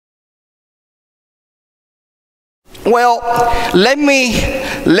Well, let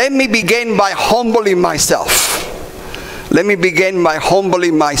me begin by humbling myself. Let me begin by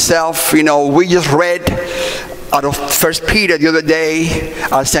humbling myself. You know, we just read out of 1 Peter the other day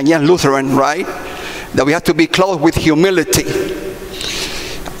at St. Jan Lutheran, right? That we have to be clothed with humility.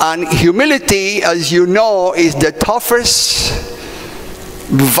 And humility, as you know, is the toughest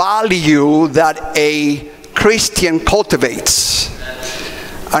value that a Christian cultivates.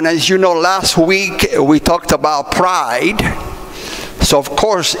 And as you know, last week we talked about pride. So of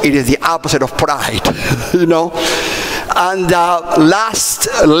course it is the opposite of pride, you know. And last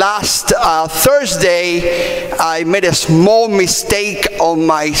Thursday, I made a small mistake on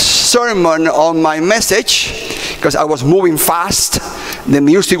my sermon, on my message, because I was moving fast. The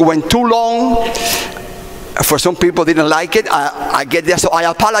music went too long. For some people didn't like it. I get there, so I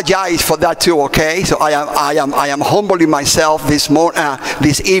apologize for that too. Okay, so I am humbling myself this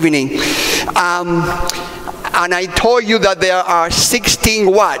evening, and I told you that there are 16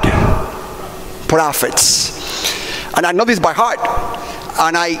 what? Prophets. And I know this by heart.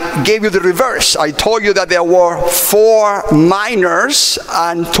 And I gave you the reverse. I told you that there were 4 minors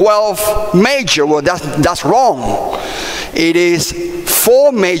and 12 major. Well, that's wrong. It is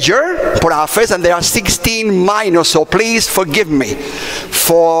 4 major prophets and there are 16 minor. So please forgive me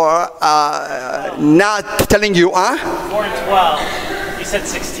for not telling you. 4 and 12. You said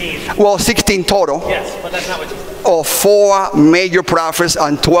 16. Well, 16 total. Yes, but that's not what you said. Or 4 major prophets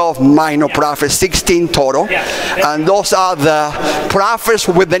and 12 minor prophets, 16 total. And those are the prophets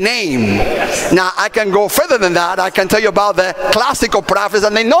with the name. Now, I can go further than that. I can tell you about the classical prophets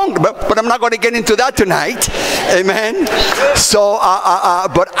and they know, but I'm not going to get into that tonight. Amen. So,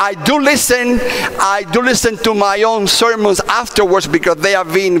 but I do listen to my own sermons afterwards because they are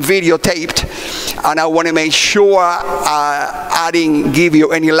being videotaped. And I want to make sure I didn't give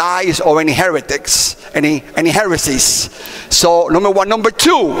you any lies or any heretics, any heresies. So number 1. Number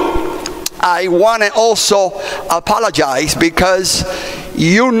 2, I want to also apologize because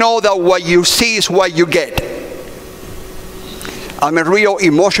you know that what you see is what you get. I'm a real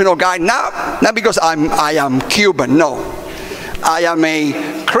emotional guy, not because I am Cuban, no. I am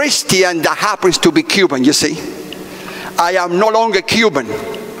a Christian that happens to be Cuban, you see. I am no longer Cuban.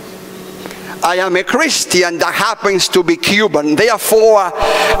 I am a Christian that happens to be Cuban. Therefore,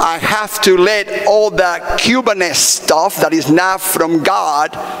 I have to let all that Cubanese stuff that is not from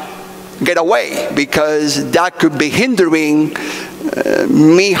God get away, because that could be hindering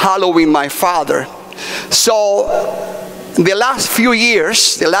me hallowing my Father. So, the last few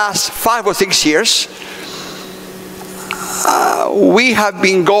years, the last 5 or 6 years, we have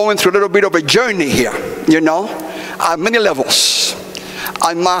been going through a little bit of a journey here, you know, at many levels.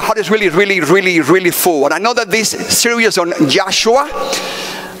 And my heart is really full. And I know that this series on Joshua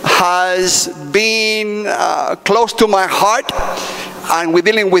has been close to my heart. And we're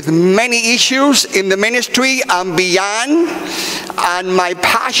dealing with many issues in the ministry and beyond. And my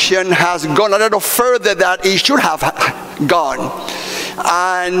passion has gone a little further than it should have gone.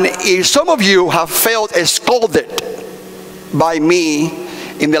 And if some of you have felt scolded by me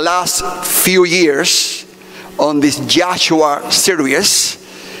in the last few years on this Joshua series,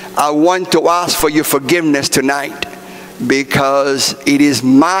 I want to ask for your forgiveness tonight, because it is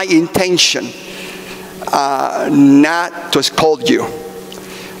my intention not to scold you.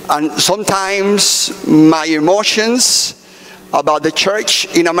 And sometimes my emotions about the church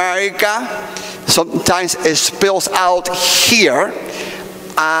in America, sometimes it spills out here,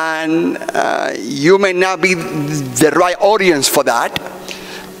 and you may not be the right audience for that.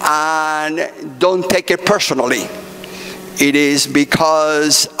 And don't take it personally. It is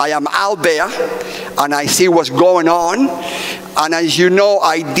because I am out there and I see what's going on. And as you know,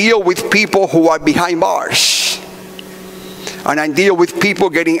 I deal with people who are behind bars. And I deal with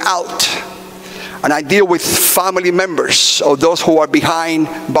people getting out. And I deal with family members of those who are behind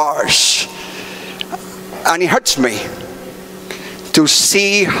bars. And it hurts me to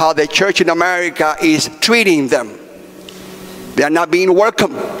see how the church in America is treating them. They are not being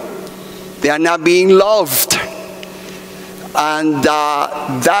welcomed. They are not being loved. And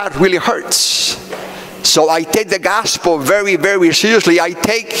that really hurts. So I take the gospel very seriously. I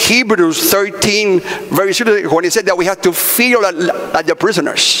take Hebrews 13 very seriously when it said that we have to feel like the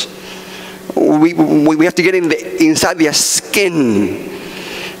prisoners. We have to get inside their skin.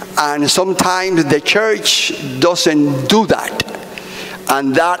 And sometimes the church doesn't do that.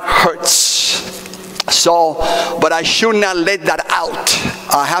 And that hurts. So, but I should not let that out.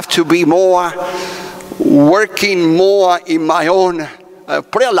 I have to be working more in my own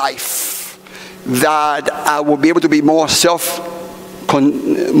prayer life, that I will be able to be more self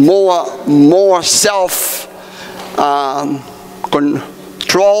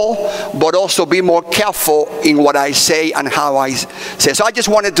control, but also be more careful in what I say and how I say. So I just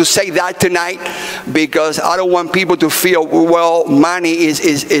wanted to say that tonight, because I don't want people to feel, well, Manny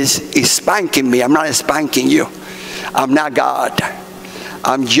is spanking me. I'm not spanking you. I'm not God.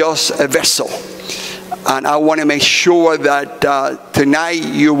 I'm just a vessel. And I want to make sure that tonight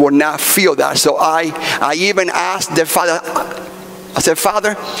you will not feel that. So I even asked the Father, I said,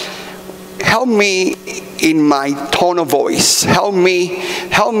 Father, help me in my tone of voice. Help me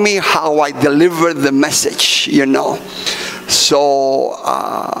how I deliver the message, you know. So,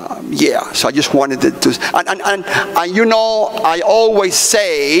 yeah, so I just wanted to, and you know, I always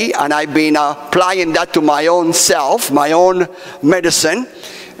say, and I've been applying that to my own self, my own medicine,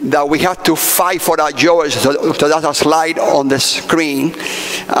 that we have to fight for our joy. So that's a slide on the screen.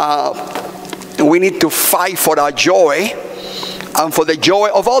 We need to fight for our joy and for the joy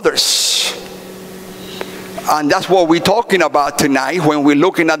of others. And that's what we're talking about tonight when we're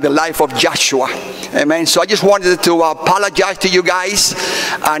looking at the life of Joshua. Amen. So I just wanted to apologize to you guys.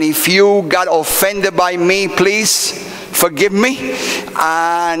 And if you got offended by me, please forgive me.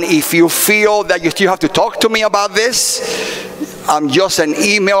 And if you feel that you still have to talk to me about this, I'm just an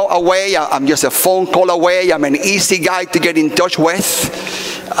email away. I'm just a phone call away. I'm an easy guy to get in touch with.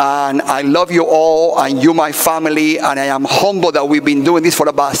 And I love you all, and you my family, and I am humbled that we've been doing this for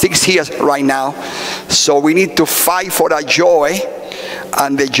about 6 years right now. So we need to fight for that joy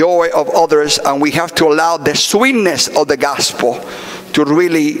and the joy of others, and we have to allow the sweetness of the gospel to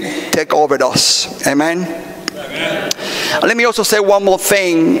really take over us. Amen. Amen. Let me also say one more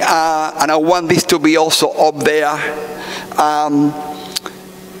thing, and I want this to be also up there.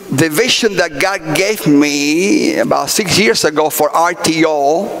 The vision that God gave me about 6 years ago for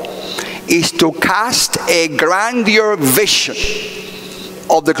RTO is to cast a grandeur vision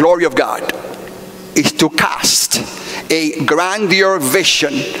of the glory of God. Is to cast a grandeur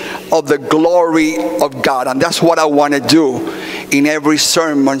vision of the glory of God. And that's what I want to do in every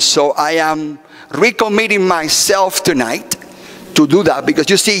sermon. So I am recommitting myself tonight to do that, because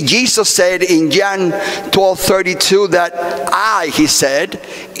you see, Jesus said in John 12:32 that he said,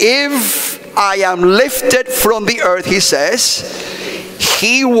 if I am lifted from the earth, he says,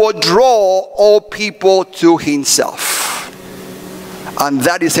 he will draw all people to himself. And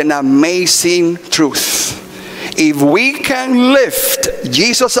that is an amazing truth. If we can lift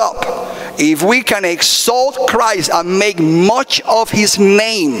Jesus up, if we can exalt Christ and make much of his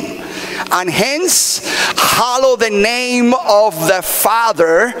name, and hence hallow the name of the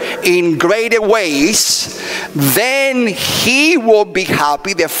Father in greater ways, then he will be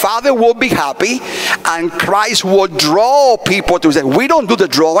happy, the Father will be happy, and Christ will draw people to say, we don't do the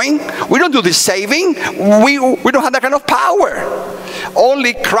drawing, we don't do the saving, we don't have that kind of power.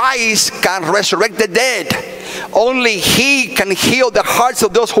 Only Christ can resurrect the dead. Only he can heal the hearts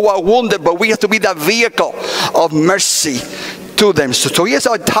of those who are wounded, but we have to be the vehicle of mercy to them. So here's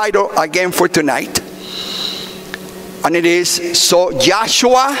our title again for tonight, and it is, so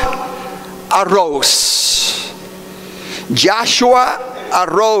Joshua arose. Joshua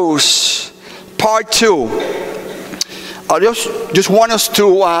arose, part 2. I just want us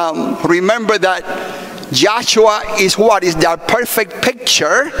to remember that Joshua is what? Is the perfect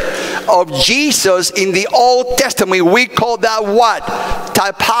picture of Jesus in the Old Testament. We call that what?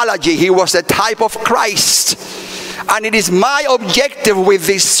 Typology. He was the type of Christ. And it is my objective with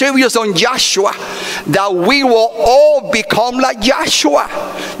this series on Joshua that we will all become like Joshua.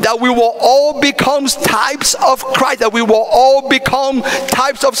 That we will all become types of Christ. That we will all become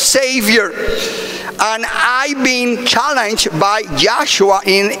types of Savior. And I've been challenged by Joshua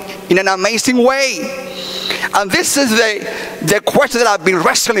in an amazing way. And this is the question that I've been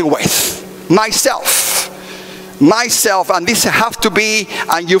wrestling with myself, and this has to be,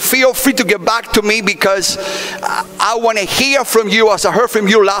 and you feel free to get back to me, because I want to hear from you as I heard from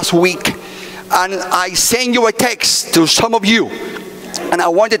you last week, and I sent you a text to some of you, and I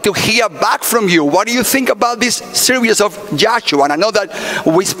wanted to hear back from you. What do you think about this series of Joshua? And I know that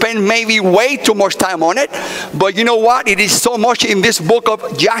we spend maybe way too much time on it, but you know what? It is so much in this book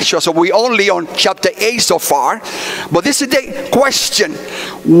of Joshua, so we're only on chapter 8 so far. But this is the question.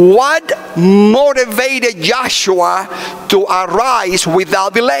 What motivated Joshua to arise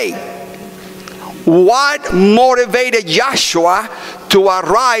without delay? What motivated Joshua to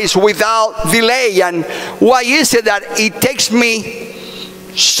arise without delay? And why is it that it takes me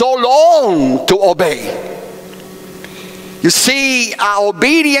so long to obey? You see, our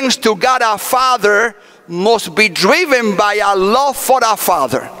obedience to God our Father must be driven by our love for our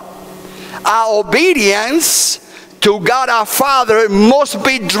Father. Our obedience to God our Father must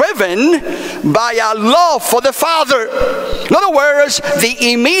be driven by our love for the Father. In other words,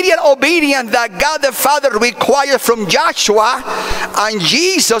 the immediate obedience that God the Father requires from Joshua and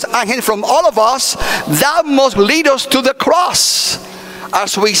Jesus and him from all of us, that must lead us to the cross,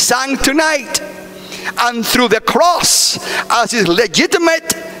 as we sang tonight. And through the cross, as his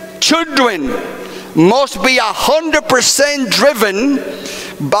legitimate children, must be 100%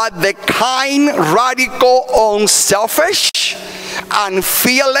 driven by the kind, radical, unselfish, and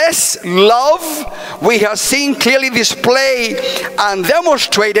fearless love we have seen clearly displayed and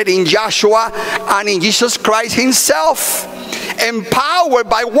demonstrated in Joshua and in Jesus Christ himself. Empowered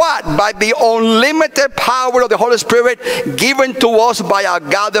by what? By the unlimited power of the Holy Spirit given to us by our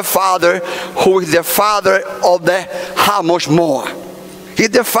God the Father, who is the Father of the how much more. He's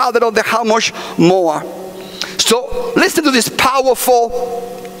the Father of the how much more. So listen to this powerful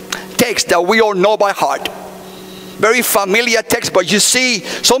text that we all know by heart. Very familiar text, but you see,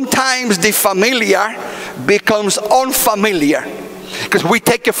 sometimes the familiar becomes unfamiliar because we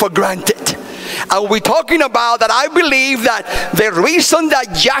take it for granted. And we're talking about that I believe that the reason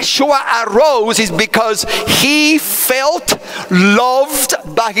that Joshua arose is because he felt loved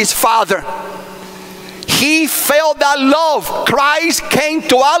by his Father. He felt that love. Christ came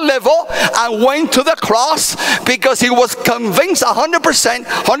to our level and went to the cross because he was convinced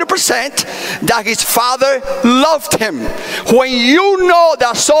 100% that his Father loved him. When you know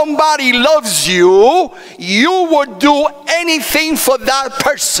that somebody loves you, you would do anything for that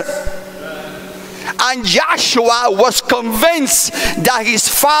person. And Joshua was convinced that his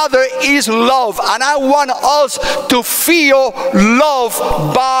Father is love. And I want us to feel loved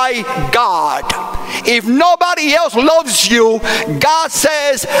by God. If nobody else loves you, God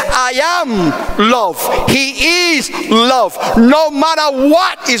says, I am love. He is love. No matter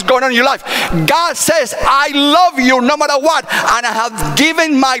what is going on in your life, God says, I love you no matter what. And I have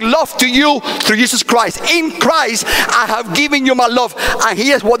given my love to you through Jesus Christ. In Christ, I have given you my love. And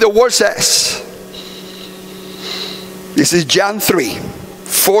here's what the word says. This is John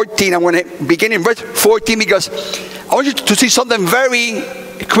 3:14. I'm going to begin in verse 14 because I want you to see something very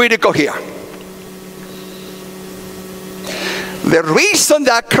critical here. The reason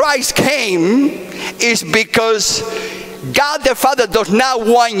that Christ came is because God the Father does not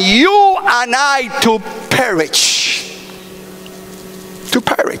want you and I to perish. To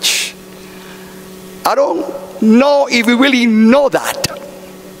perish. I don't know if we really know that.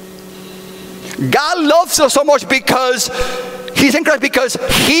 God loves us so much because he's in Christ, because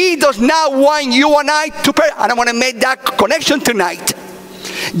he does not want you and I to perish. And I want to make that connection tonight.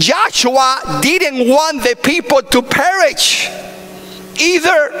 Joshua didn't want the people to perish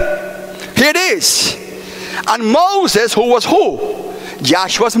either. Here it is. And Moses, who was who?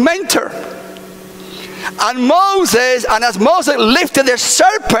 Joshua's mentor. And Moses, and as Moses lifted the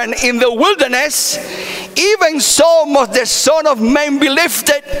serpent in the wilderness, even so must the Son of Man be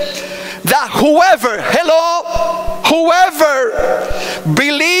lifted, that whoever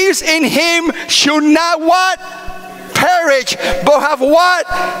believes in him should not what? Perish, but have what?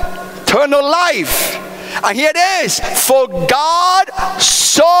 Eternal life. And here it is. For God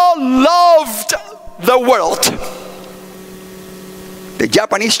so loved the world. The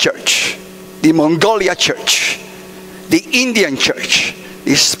Japanese church, the Mongolia church, the Indian church,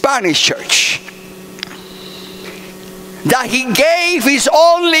 the Spanish church, that he gave his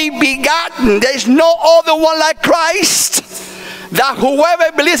only begotten. There is no other one like Christ. That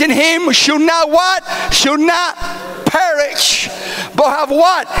whoever believes in him should not what? Should not perish, but have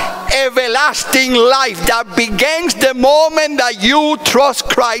what? Everlasting life that begins the moment that you trust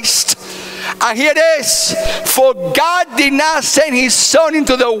Christ. And here it is. For God did not send his Son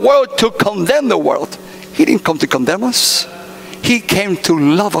into the world to condemn the world. He didn't come to condemn us. He came to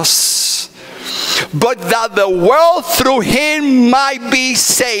love us. But that the world through him might be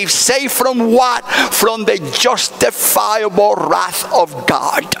saved. Saved from what? From the justifiable wrath of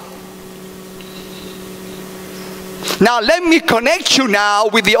God. Now let me connect you now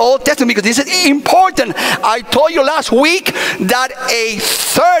with the Old Testament, because this is important. I told you last week that a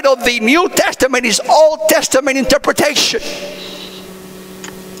third of the New Testament is Old Testament interpretation.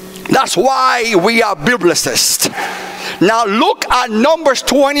 That's why we are biblicists. Now look at Numbers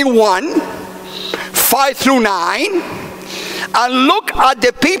 21, 5 through 9. And look at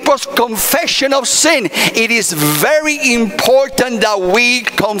the people's confession of sin. It is very important that we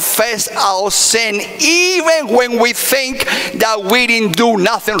confess our sin, even when we think that we didn't do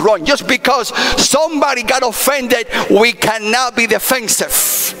nothing wrong. Just because somebody got offended, we cannot be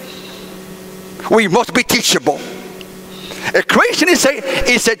defensive. We must be teachable. A Christian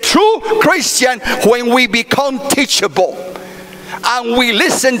is a true Christian when we become teachable. And we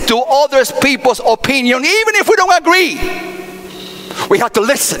listen to other people's opinion, even if we don't agree. We have to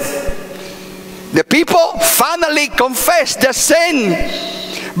listen. The people finally confess their sin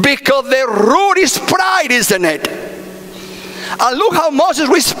because their root is pride, isn't it? And look how Moses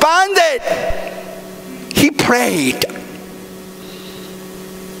responded. He prayed.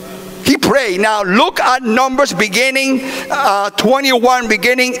 He prayed. Now look at Numbers beginning 21,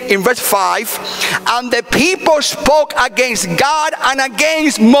 beginning in verse 5. And the people spoke against God and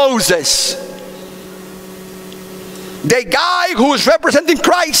against Moses, the guy who is representing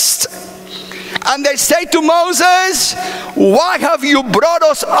Christ. And they say to Moses, why have you brought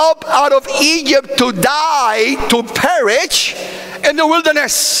us up out of Egypt to die, to perish in the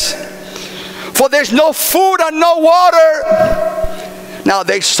wilderness? For there's no food and no water. Now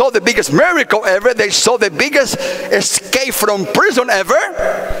they saw the biggest miracle ever. They saw the biggest escape from prison ever.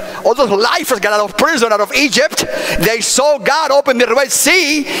 All those lifers got out of prison, out of Egypt. They saw God open the Red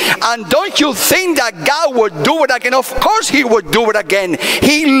Sea. And don't you think that God would do it again? Of course He would do it again.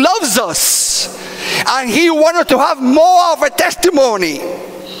 He loves us. And He wanted to have more of a testimony.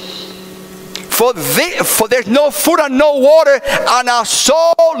 For there's no food and no water. And our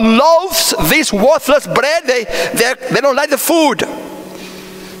soul loves this worthless bread. They don't like the food.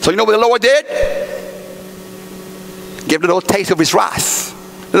 So you know what the Lord did? Give a little taste of His wrath.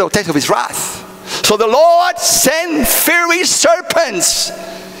 A little taste of His wrath. So the Lord sent fiery serpents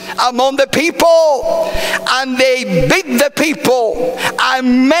among the people, and they bit the people,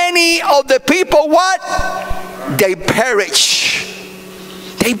 and many of the people, what? They perish.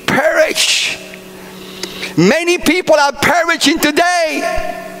 They perish. Many people are perishing today.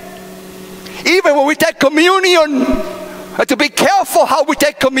 Even when we take communion, we have to be careful how we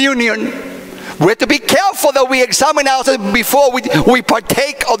take communion. We have to be careful that we examine ourselves before we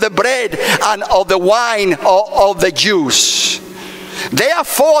partake of the bread and of the wine or of the juice.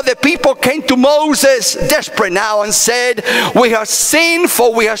 Therefore the people came to Moses desperate now and said, we have sinned,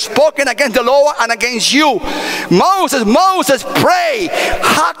 for we have spoken against the Lord and against you. Moses, pray.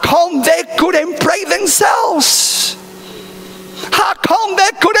 How come they couldn't pray themselves? How come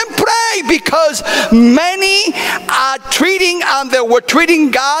they couldn't pray? Because many are treating, and they were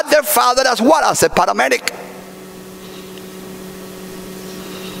treating God, their Father, as what? As a paramedic.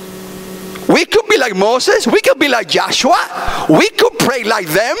 We could be like Moses. We could be like Joshua. We could pray like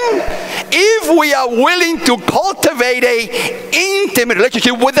them if we are willing to cultivate an intimate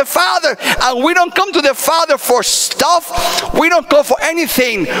relationship with the Father. And we don't come to the Father for stuff. We don't come for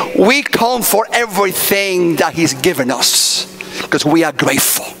anything. We come for everything that He's given us, because we are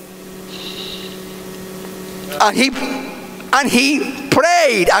grateful. And he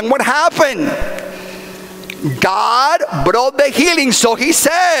prayed, and what happened? God brought the healing. So he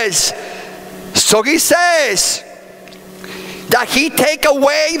says that He take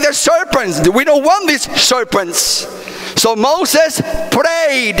away the serpents. We don't want these serpents. So Moses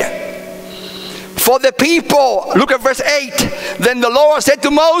prayed for the people. Look at verse 8. Then the Lord said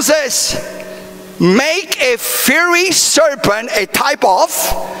to Moses, make a fiery serpent, a type of,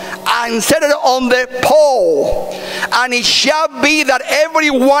 and set it on the pole. And it shall be that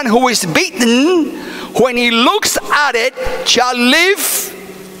everyone who is beaten, when he looks at it, shall live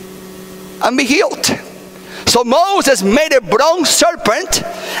and be healed. So Moses made a bronze serpent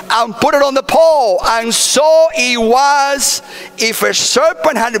and put it on the pole. And so it was, if a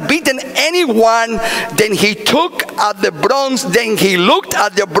serpent had beaten anyone, then he looked at the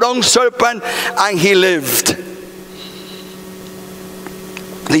bronze serpent and he lived.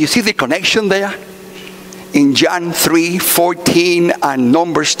 Do you see the connection there? In John 3:14 and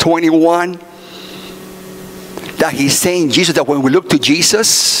Numbers 21, that He's saying, Jesus, that when we look to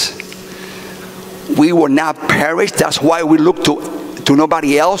Jesus, we will not perish. That's why we look to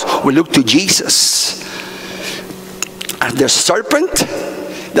nobody else. We look to Jesus. And the serpent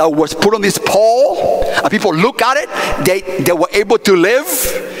that was put on this pole, and people look at it, they were able to live.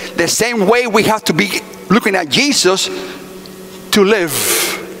 The same way we have to be looking at Jesus to live.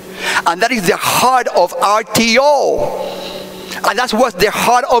 And that is the heart of RTO. And that's what's the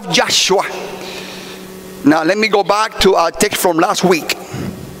heart of Joshua. Now let me go back to our text from last week,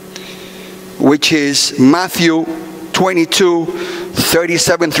 which is Matthew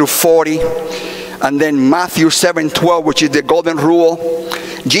 22:37 through 40, and then Matthew 7:12, which is the golden rule.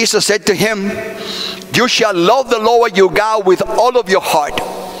 Jesus said to him, you shall love the Lord your God with all of your heart,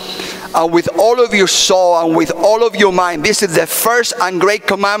 and with all of your soul, and with all of your mind. This is the first and great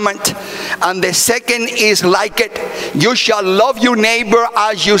commandment. And the second is like it. You shall love your neighbor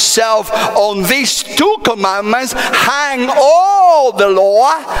as yourself. On these two commandments hang all the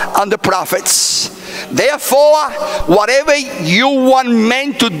law and the prophets. Therefore, whatever you want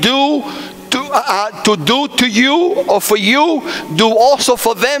men to do to you or for you, do also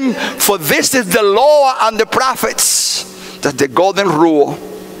for them. For this is the law and the prophets. That's the golden rule.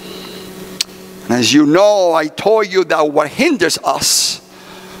 And as you know, I told you that what hinders us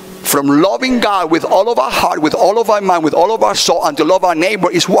from loving God with all of our heart, with all of our mind, with all of our soul, and to love our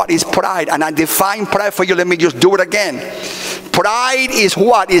neighbor is what? Is pride. And I define pride for you. Let me just do it again. Pride is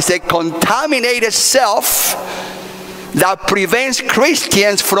what? Is a contaminated self that prevents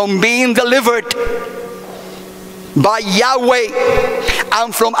Christians from being delivered by Yahweh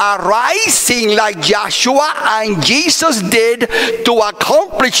and from arising like Joshua and Jesus did to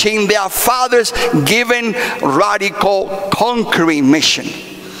accomplishing their Father's given radical conquering mission.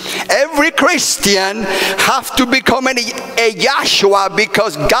 Every Christian has to become a Joshua,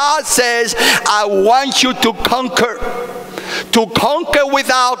 because God says, I want you to conquer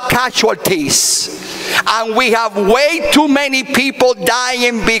without casualties. And we have way too many people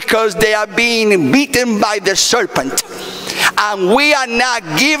dying because they are being beaten by the serpent. And we are not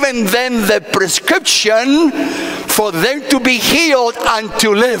giving them the prescription for them to be healed and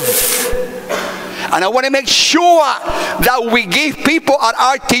to live. And I want to make sure that we give people at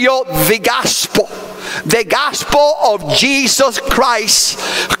RTO the gospel. The gospel of Jesus Christ.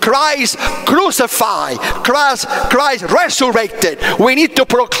 Christ crucified. Christ resurrected. We need to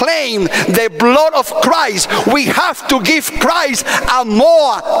proclaim the blood of Christ. We have to give Christ a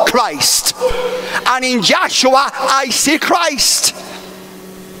more Christ. And in Joshua, I see Christ.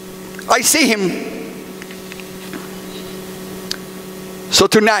 I see him. So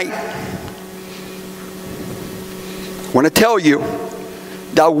tonight, I want to tell you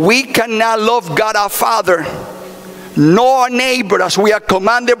that we cannot love God our Father nor our neighbor as we are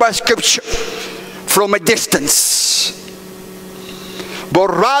commanded by Scripture from a distance. But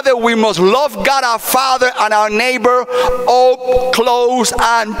rather we must love God our Father and our neighbor up close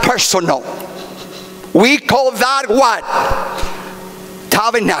and personal. We call that what?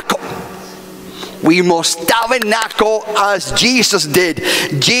 Tabernacle. We must tabernacle as Jesus did.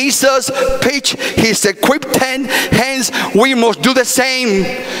 Jesus pitched his equipped tent, hence we must do the same.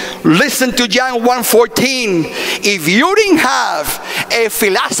 Listen to John 1:14. If you didn't have a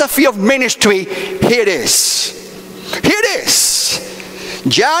philosophy of ministry, here it is. Here it is.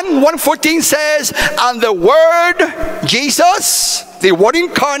 John 1:14 says, and the Word, Jesus, the Word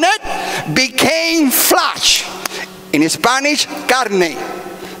incarnate, became flesh. In Spanish, carne.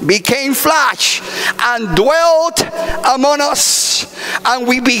 Became flesh and dwelt among us, and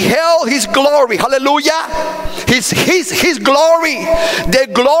we beheld his glory. Hallelujah. His glory, the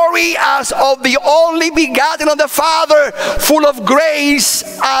glory as of the only begotten of the Father, full of grace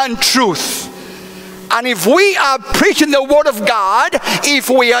and truth. And if we are preaching the word of God, if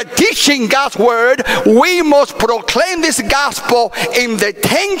we are teaching God's word, we must proclaim this gospel in the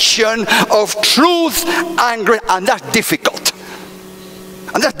tension of truth and grace. And that's difficult.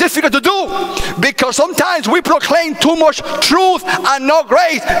 And that's difficult to do, because sometimes we proclaim too much truth and no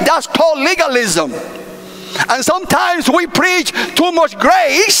grace. That's called legalism. And sometimes we preach too much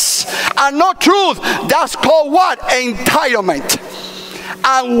grace and no truth. That's called what? Entitlement.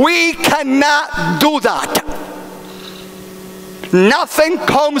 And we cannot do that. Nothing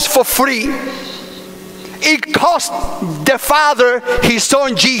comes for free. It cost the Father his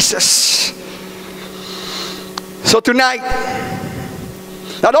Son Jesus. So tonight,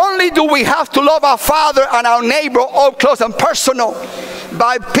 not only do we have to love our Father and our neighbor up close and personal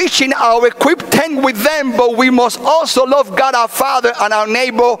by pitching our equipped tent with them, but we must also love God our Father and our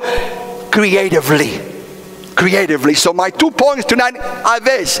neighbor creatively. So my 2 points tonight are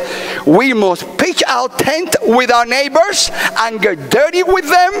this. We must pitch our tent with our neighbors and get dirty with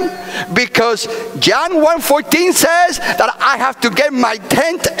them, because John 1:14 says that I have to get my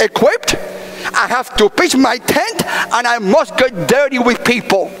tent equipped. I have to pitch my tent, and I must get dirty with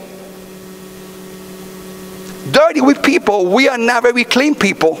people. Dirty with people. We are not very clean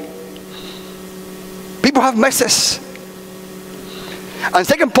people. People have messes. And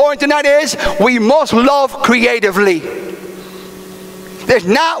second point tonight is we must love creatively. There's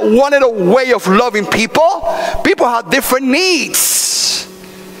not one other way of loving people. People have different needs.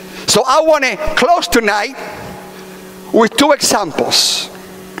 So I want to close tonight with 2 examples.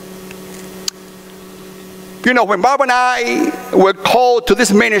 You know, when Bob and I were called to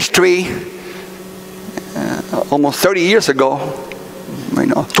this ministry almost 30 years ago,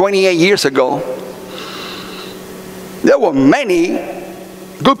 28 years ago, there were many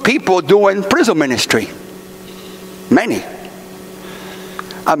good people doing prison ministry. Many.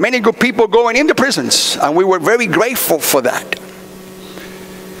 And many good people going into prisons. And we were very grateful for that.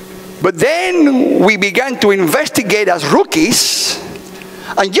 But then we began to investigate as rookies.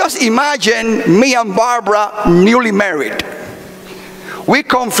 And just imagine me and Barbara newly married. We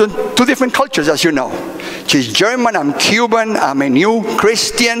come from two different cultures, as you know. She's German, I'm Cuban, I'm a new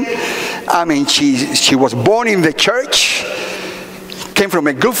Christian. I mean, she was born in the church. Came from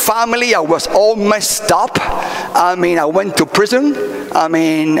a good family. I was all messed up. I mean, I went to prison. I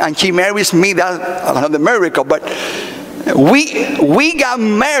mean, and she marries me. That's another miracle. But we got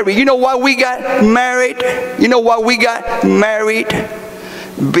married. You know why we got married? You know why we got married?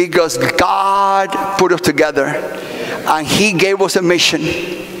 Because God put us together. And He gave us a mission.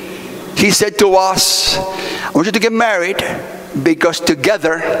 He said to us, I want you to get married because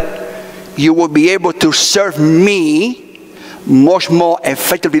together you will be able to serve me much more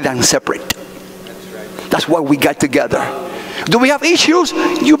effectively than separate. That's why we got together. Do we have issues?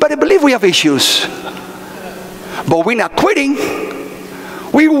 You better believe we have issues. But we're not quitting.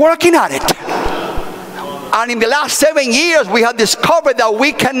 We're working at it. And in the last 7 years, we have discovered that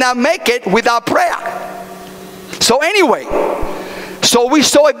we cannot make it without prayer. So anyway, so we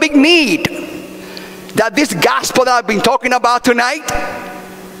saw a big need that this gospel that I've been talking about tonight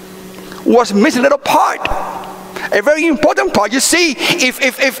was missing a little part. A very important part. You see,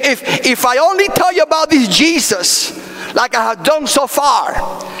 if I only tell you about this Jesus, like I have done so far,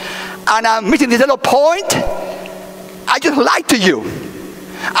 and I'm missing this little point, I just lied to you.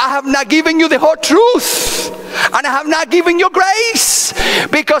 I have not given you the whole truth. And I have not given you grace.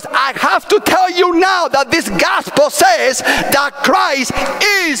 Because I have to tell you now that this gospel says that Christ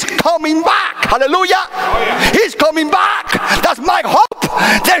is coming back. Hallelujah. He's coming back. That's my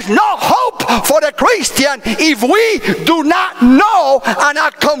hope. There's no hope for the Christian if we do not know and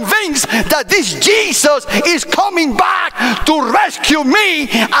are convinced that this Jesus is coming back to rescue me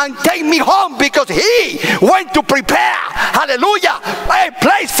and take me home, because He went to prepare, hallelujah, a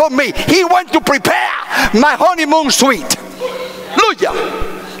place for me. He went to prepare my honeymoon suite.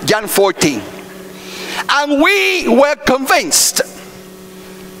 Hallelujah. John 14. And we were convinced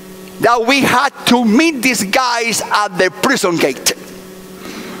that we had to meet these guys at the prison gate.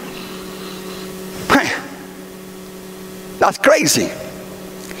 That's crazy.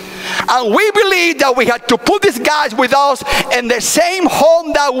 And we believed that we had to put these guys with us in the same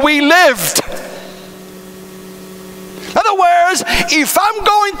home that we lived. In other words, if I'm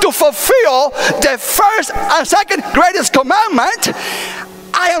going to fulfill the first and second greatest commandment,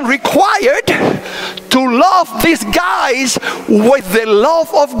 I am required to love these guys with the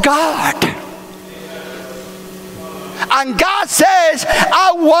love of God. And God says,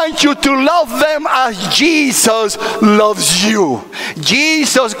 I want you to love them as Jesus loves you.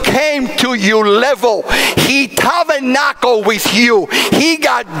 Jesus came to your level. He tabernacled with you. He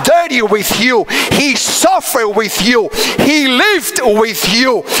got dirty with you. He suffered with you. He lived with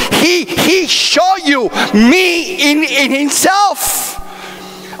you. He showed you me in Himself.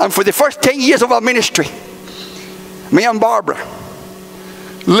 And for the first 10 years of our ministry, me and Barbara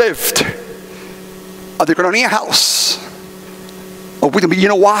lived at the Colonia house. You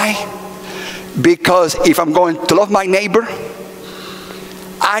know why? Because if I'm going to love my neighbor,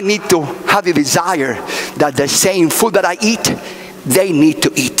 I need to have the desire that the same food that I eat, they need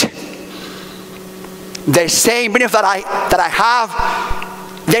to eat. The same benefits that I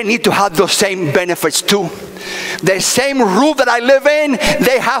have, they need to have those same benefits too. The same roof that I live in,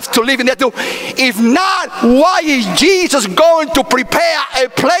 they have to live in there too. If not, why is Jesus going to prepare a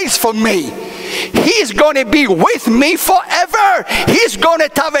place for me? He's going to be with me forever. He's going to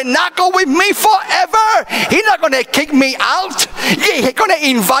tabernacle with me forever. He's not going to kick me out. He's going to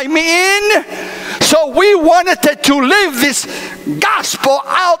invite me in. So we wanted to live this gospel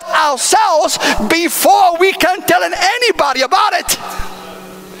out ourselves before we can tell anybody about it.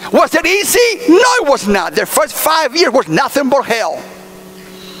 Was it easy? No, it was not. The first 5 years was nothing but hell.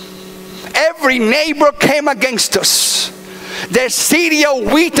 Every neighbor came against us. The city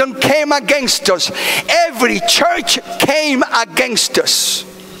of Wheaton came against us. Every church came against us.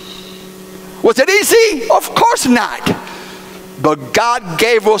 Was it easy? Of course not. But God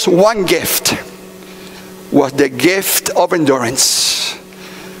gave us one gift. Was the gift of endurance.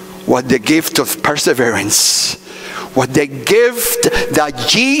 Was the gift of perseverance. Was the gift that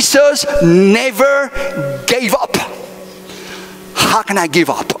Jesus never gave up. How can I give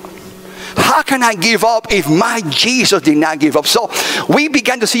up? How can I give up if my Jesus did not give up? So we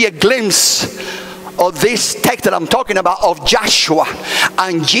began to see a glimpse of this text that I'm talking about, of Joshua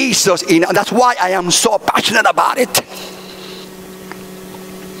and Jesus. That's why I am so passionate about it.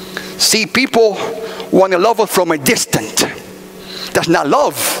 See, people want to love us from a distance. That's not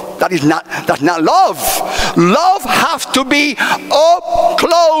love. That's not love. Love has to be up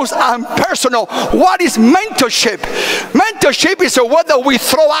close and personal. What is mentorship? Mentorship is a word that we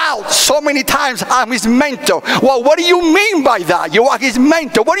throw out so many times. I'm his mentor. Well, what do you mean by that? You are his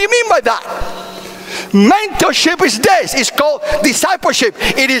mentor. What do you mean by that? Mentorship is this. It's called discipleship.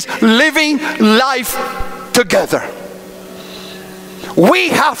 It is living life together. We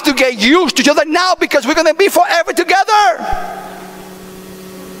have to get used to each other now because we're going to be forever together.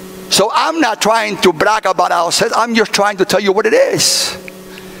 So I'm not trying to brag about ourselves. I'm just trying to tell you what it is.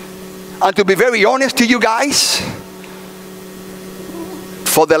 And to be very honest to you guys,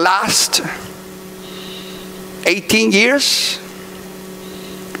 for the last 18 years,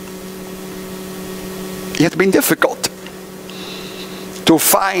 it has been difficult to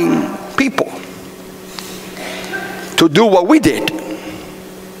find people to do what we did.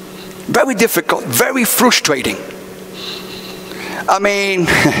 Very difficult, very frustrating. I mean,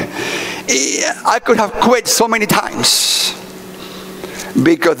 I could have quit so many times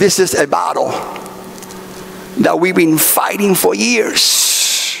because this is a battle that we've been fighting for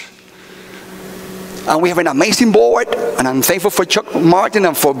years. And we have an amazing board, and I'm thankful for Chuck Martin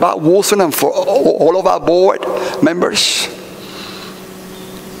and for Bob Wilson and for all of our board members.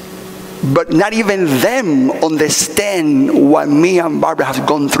 But not even them understand what me and Barbara have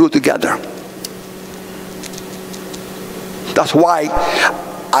gone through together. That's why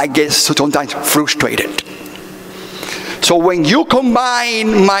I get sometimes frustrated. So when you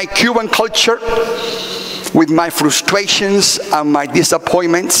combine my Cuban culture with my frustrations and my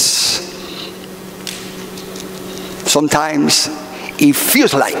disappointments, sometimes it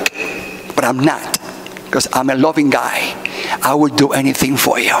feels like, but I'm not, because I'm a loving guy. I would do anything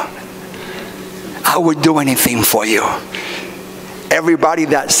for you. I would do anything for you. Everybody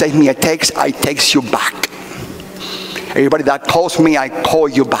that sends me a text, I text you back. Everybody that calls me, I call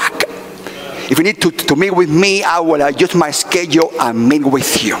you back. If you need to meet with me, I will adjust my schedule and meet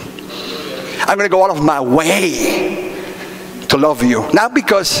with you. I'm going to go out of my way to love you. Not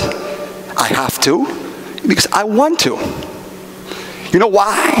because I have to, because I want to. You know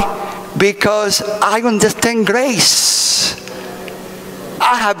why? Because I understand grace.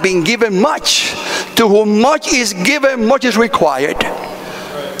 I have been given much. To whom much is given, much is required.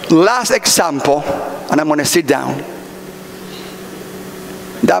 Last example, and I'm going to sit down.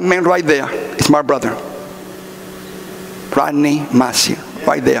 That man right there is my brother. Rodney Massey,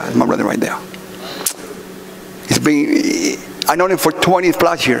 right there, is my brother right there. I know him for 20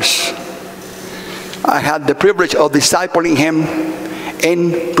 plus years. I had the privilege of discipling him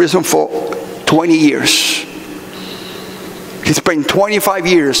in prison for 20 years. He spent 25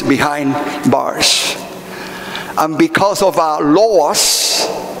 years behind bars. And because of our laws,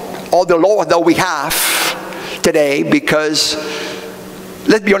 all the laws that we have today, because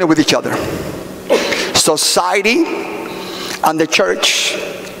let's be honest with each other. Society and the church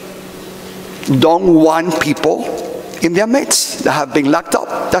don't want people in their midst that have been locked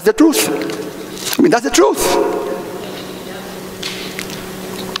up. That's the truth. I mean, that's the truth.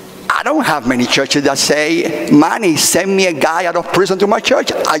 I don't have many churches that say, Manny, send me a guy out of prison to my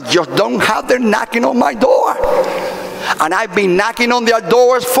church. I just don't have them knocking on my door. And I've been knocking on their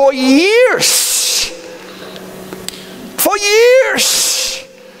doors for years. For years.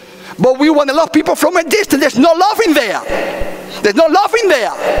 But we want to love people from a distance. There's no love in there. There's no love in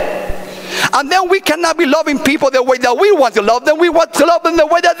there. And then we cannot be loving people the way that we want to love them. We want to love them the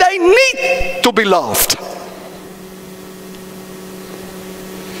way that they need to be loved.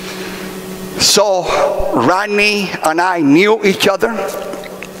 So Rodney and I knew each other.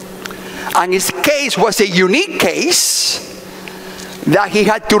 And his case was a unique case that he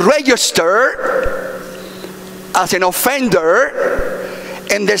had to register as an offender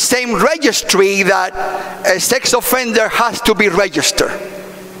in the same registry that a sex offender has to be registered.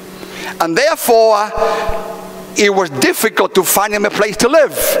 And therefore, it was difficult to find him a place to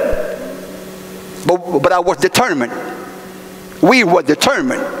live. But I was determined. We were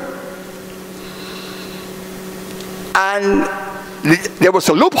determined. And there was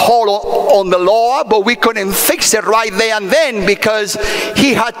a loophole on the law, but we couldn't fix it right there and then because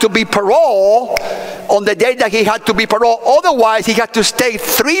he had to be paroled on the day that he had to be paroled. Otherwise, he had to stay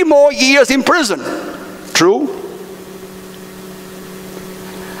 3 more years in prison. True?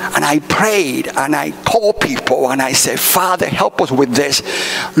 And I prayed and I called people and I said, Father, help us with this.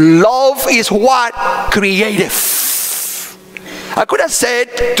 Love is what? Creative. I could have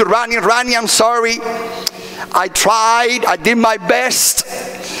said to Rani, I'm sorry. I tried, I did my best.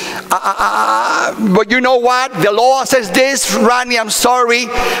 But you know what? The law says this, Randy, I'm sorry.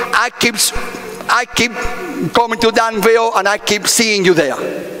 I keep coming to Danville and I keep seeing you there.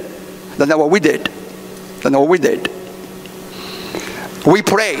 That's not what we did. That's not what we did. We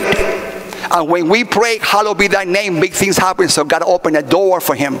prayed. And when we prayed, hallowed be thy name, big things happened. So God opened a door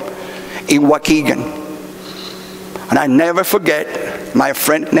for him in Waukegan. And I never forget my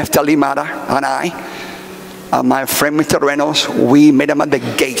friend Nat'l and I, and my friend Mr. Reynolds, we met him at the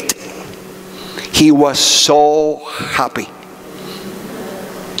gate. He was so happy.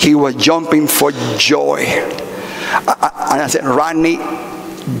 He was jumping for joy. And I said, Rodney,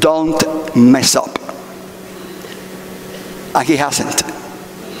 don't mess up. And he hasn't.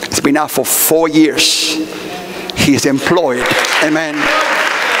 It's been out for 4 years. He's employed. Amen.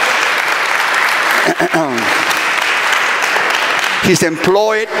 He's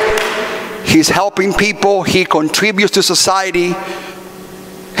employed. He's helping people. He contributes to society.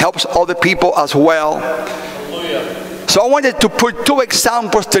 Helps other people as well. So I wanted to put 2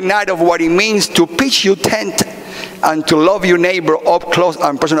 examples tonight of what it means to pitch your tent and to love your neighbor up close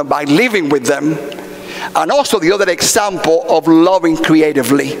and personal by living with them. And also the other example of loving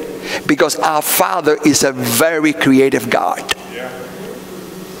creatively, because our Father is a very creative God.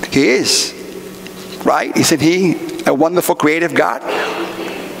 He is, right? Isn't he a wonderful creative God?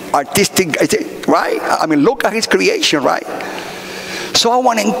 Artistic, right? I mean, look at his creation, right? So I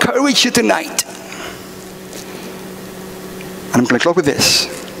want to encourage you tonight. And I'm going to close with this.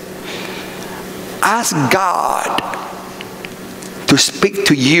 Ask God to speak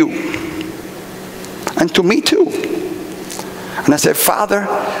to you and to me too. And I said, Father,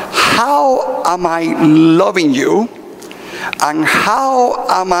 how am I loving you? And how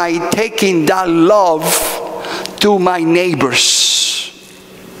am I taking that love to my neighbors?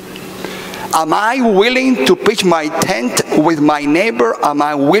 Am I willing to pitch my tent with my neighbor? Am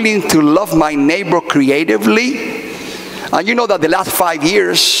I willing to love my neighbor creatively? And you know that the last 5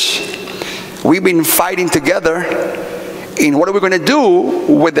 years, we've been fighting together in what are we going to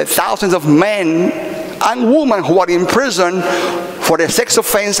do with the thousands of men and women who are in prison for the sex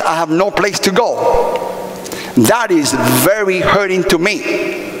offense and have no place to go. That is very hurting to me.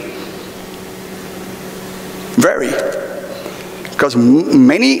 Very. Because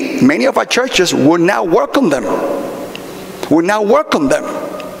many of our churches will now work on them. Will now work on them.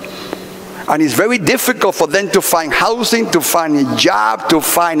 And it's very difficult for them to find housing, to find a job, to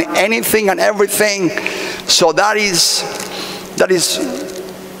find anything and everything. So that is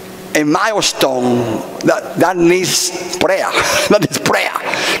a milestone that needs prayer. That is prayer.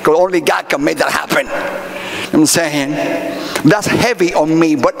 Because only God can make that happen. I'm saying that's heavy on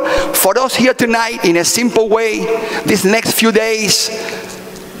me. But for us here tonight, in a simple way, these next few days,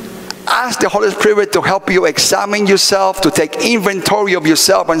 ask the Holy Spirit to help you examine yourself, to take inventory of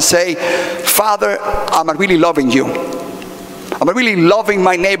yourself and say, Father, am I really loving you? Am I really loving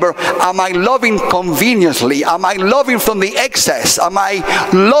my neighbor? Am I loving conveniently? Am I loving from the excess? Am I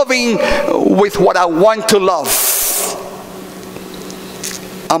loving with what I want to love?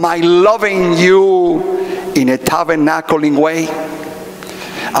 Am I loving you in a tabernacling way?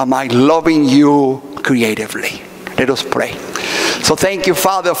 Am I loving you creatively? Let us pray. So thank you,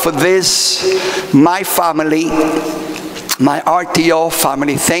 Father, for this, my family, my RTO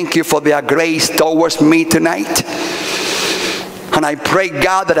family. Thank you for their grace towards me tonight. And I pray,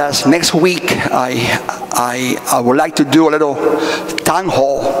 God, that as next week, I would like to do a little town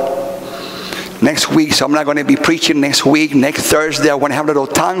hall next week. So I'm not going to be preaching next week. Next Thursday, I want to have a little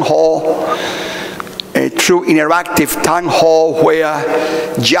town hall, a true interactive town hall where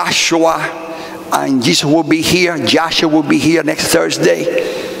Joshua and Jesus will be here. Joshua will be here next Thursday.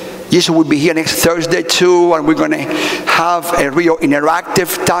 Jesus will be here next Thursday too. And we're going to have a real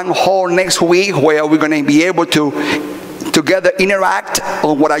interactive town hall next week where we're going to be able to together interact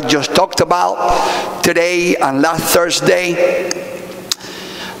on what I just talked about today and last Thursday.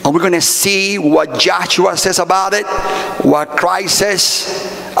 And we're going to see what Joshua says about it, what Christ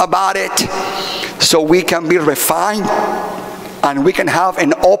says about it, so we can be refined and we can have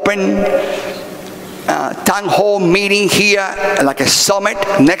an open town hall meeting here, like a summit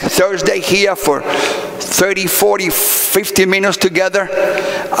next Thursday here for 30, 40, 50 minutes together.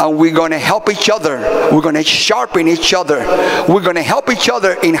 And we're going to help each other. We're going to sharpen each other. We're going to help each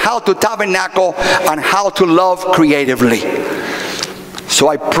other in how to tabernacle and how to love creatively. So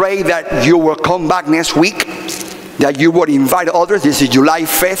I pray that you will come back next week, that you will invite others. This is July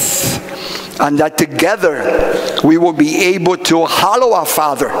 5th. and that together we will be able to hallow our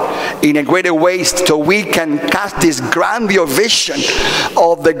Father in a greater way, so we can cast this grandiose vision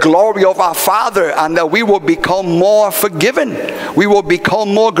of the glory of our Father, and that we will become more forgiven, we will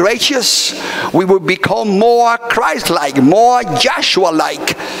become more gracious, we will become more Christ-like, more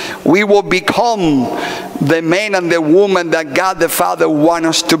Joshua-like. We will become the man and the woman that God the Father wants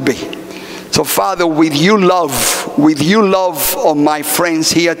us to be. So Father, with you love on my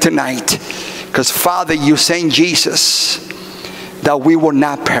friends here tonight, because Father, you sent Jesus that we will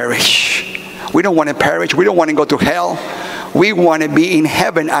not perish. We don't want to perish. We don't want to go to hell. We want to be in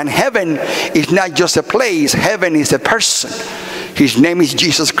heaven. And heaven is not just a place. Heaven is a person. His name is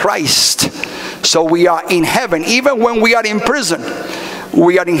Jesus Christ. So we are in heaven. Even when we are in prison,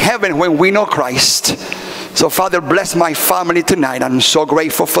 we are in heaven when we know Christ. So Father, bless my family tonight. I'm so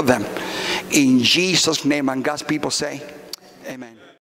grateful for them. In Jesus' name, and God's people say, amen.